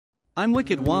I'm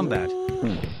Wicked Wombat,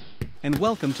 and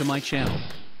welcome to my channel.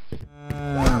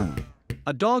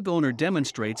 A dog owner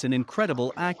demonstrates an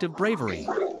incredible act of bravery.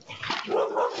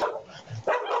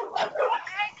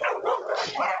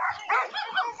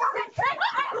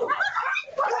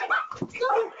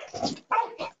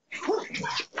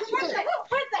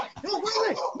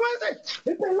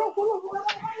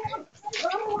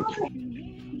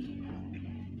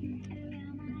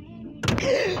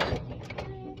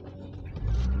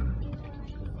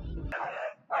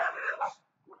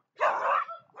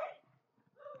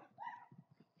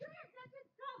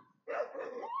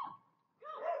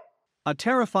 A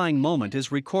terrifying moment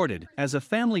is recorded as a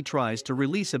family tries to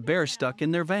release a bear stuck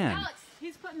in their van. Alex,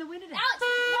 he's putting the wind in it.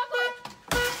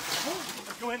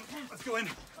 Let's go in. Let's go in.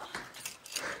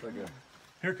 Okay.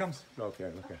 Here it comes.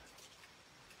 Okay, okay.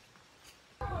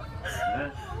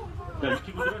 You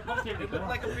look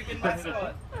like a freaking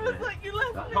mascot. I was like, you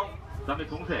left me. 형, 그다음에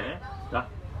동생. 자,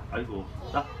 아이고.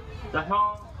 자,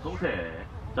 형, 동생.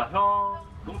 자, 형,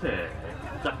 동생.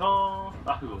 자, 형,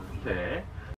 아이고, 동생.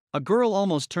 A girl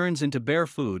almost turns into bear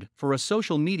food for a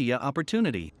social media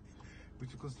opportunity.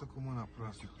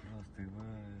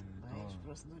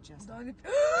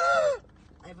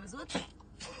 Ai văzut?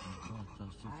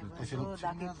 Ai văzut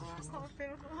dacă e prost.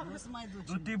 Nu se mai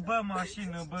duce. Du-te, bă,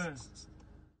 mașină, bă.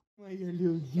 Моя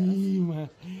любимая,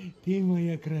 ты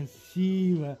моя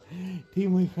красивая, ты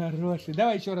мой хороший.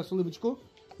 Давай еще раз улыбочку.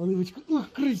 Улыбочку. Ух,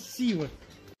 красиво.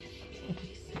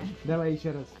 Давай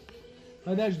еще раз.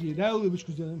 Подожди, да,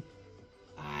 улыбочку сделаем.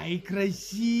 Ай,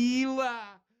 красиво.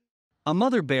 A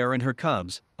mother bear and her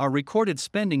cubs are recorded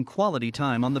spending quality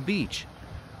time on the beach.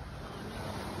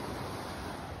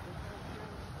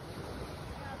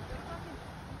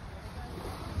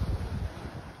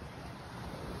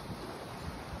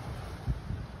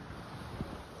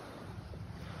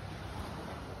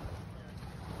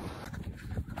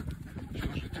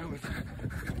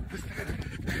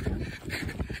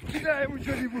 Кидай ему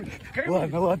что-нибудь.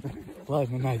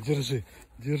 Ладно, на, держи.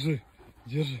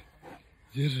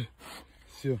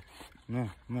 Все, на,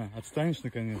 отстанешь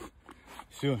наконец.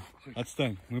 Все,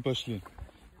 отстань, мы пошли.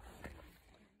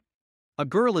 A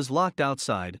girl is locked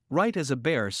outside right as a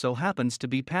bear so happens to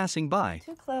be passing by.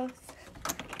 Too close.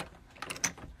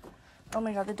 Oh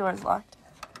my god, the door is locked.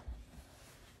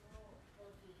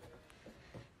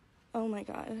 Oh my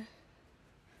god.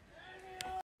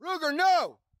 Ruger,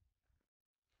 no!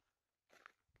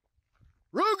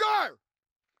 Ruger!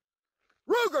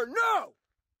 Ruger, no!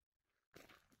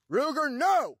 Ruger,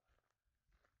 no!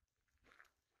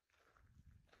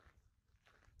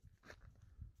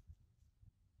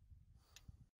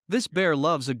 This bear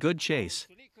loves a good chase.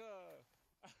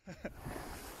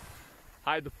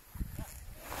 Haydi.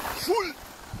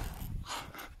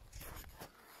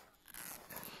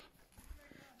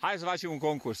 Hai să facem un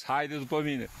concurs. Haide după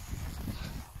mine.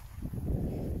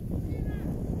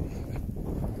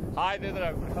 Haide,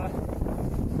 dragul.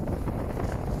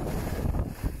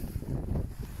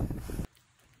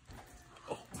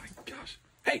 Oh my gosh.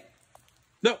 Hey!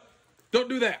 No! Don't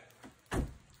do that!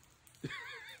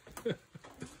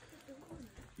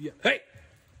 Yeah. Hey!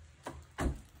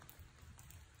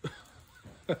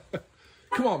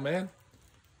 Come on, man.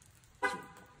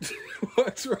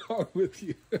 What's wrong with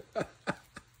you?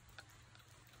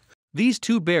 These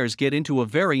two bears get into a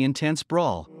very intense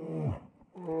brawl.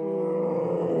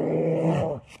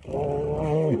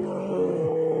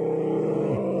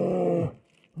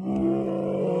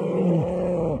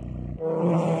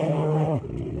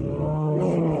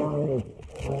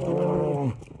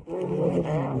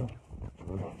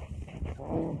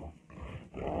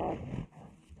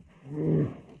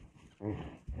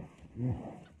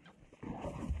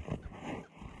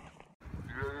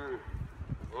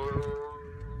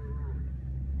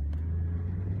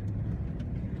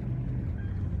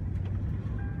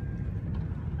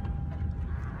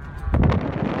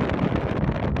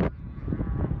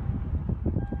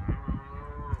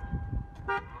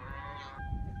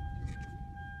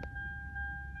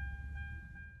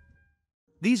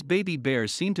 These baby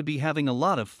bears seem to be having a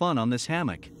lot of fun on this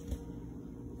hammock.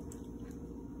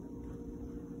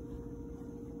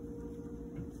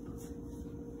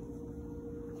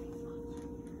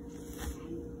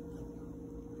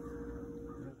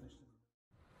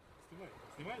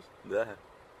 Снимаешь? Да.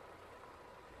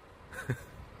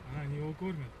 Они его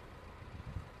кормят.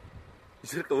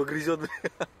 Зеркало грызет.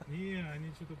 Не,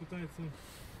 они что-то пытаются...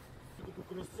 Такой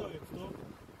красавец, да?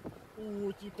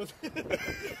 О, типа...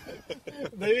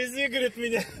 Довези, говорит,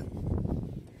 меня.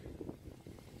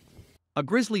 A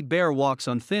grizzly bear walks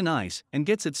on thin ice and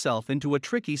gets itself into a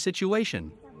tricky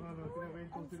situation.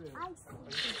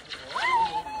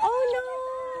 Oh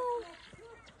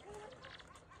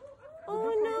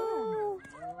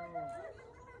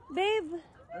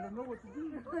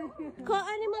Call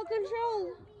animal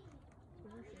control.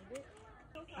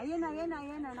 Ayan na.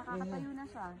 Nakakatayo na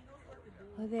siya.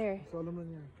 Oh, there.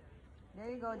 There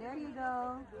you go.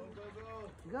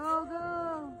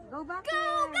 Go back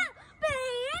there.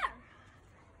 Bear!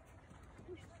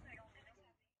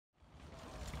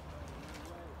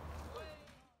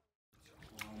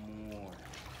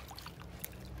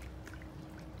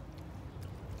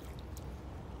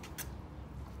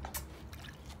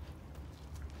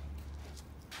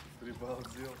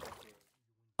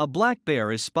 A black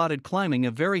bear is spotted climbing a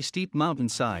very steep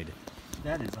mountainside.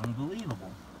 That is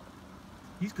unbelievable.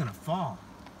 He's gonna fall.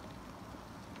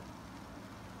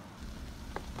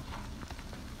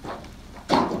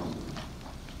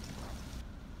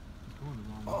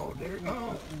 Oh, there you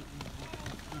go.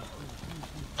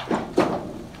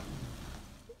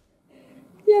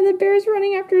 Yeah, the bear's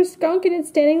running after a skunk and it's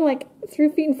standing like 3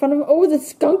 feet in front of him. Oh, the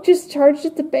skunk just charged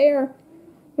at the bear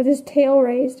with his tail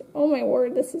raised. Oh my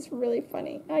word, this is really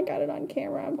funny. I got it on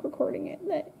camera. I'm recording it.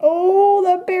 Oh,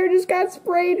 the bear just got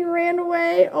sprayed and ran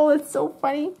away. Oh, it's so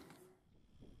funny.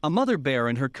 A mother bear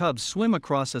and her cubs swim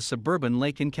across a suburban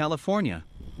lake in California.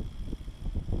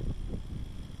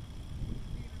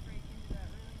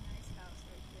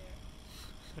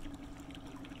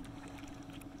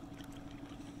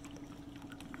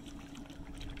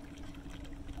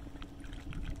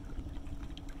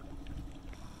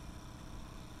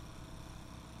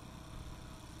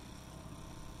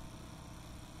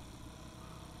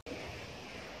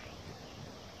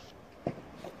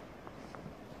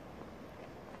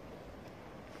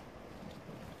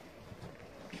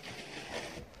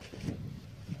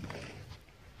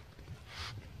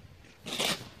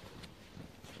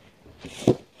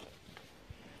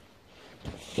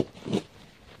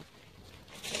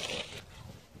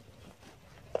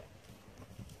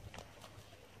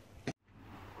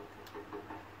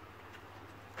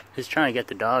 He's trying to get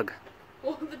the dog.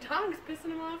 Well, the dog's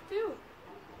pissing him off too.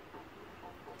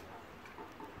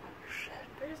 Shit.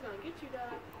 Bear's gonna get you,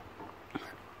 dog.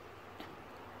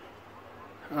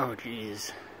 Oh,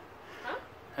 jeez. Huh?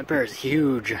 That bear is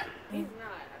huge. He's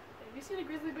not. Have you seen a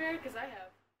grizzly bear? Because I have.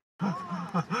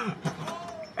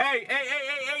 Hey,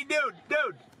 dude.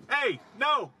 Hey,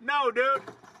 no, dude.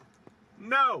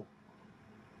 No.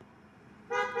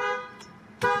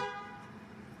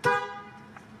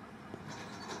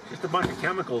 Just a bunch of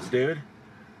chemicals, dude.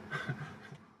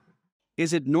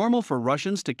 Is it normal for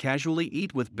Russians to casually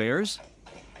eat with bears?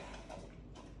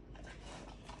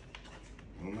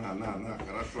 На,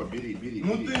 хорошо, бери.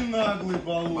 Ну ты наглый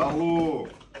балу.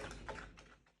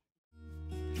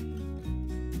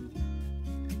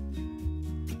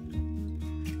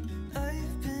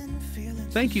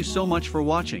 Thank you so much for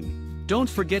watching. Don't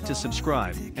forget to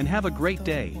subscribe and have a great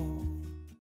day.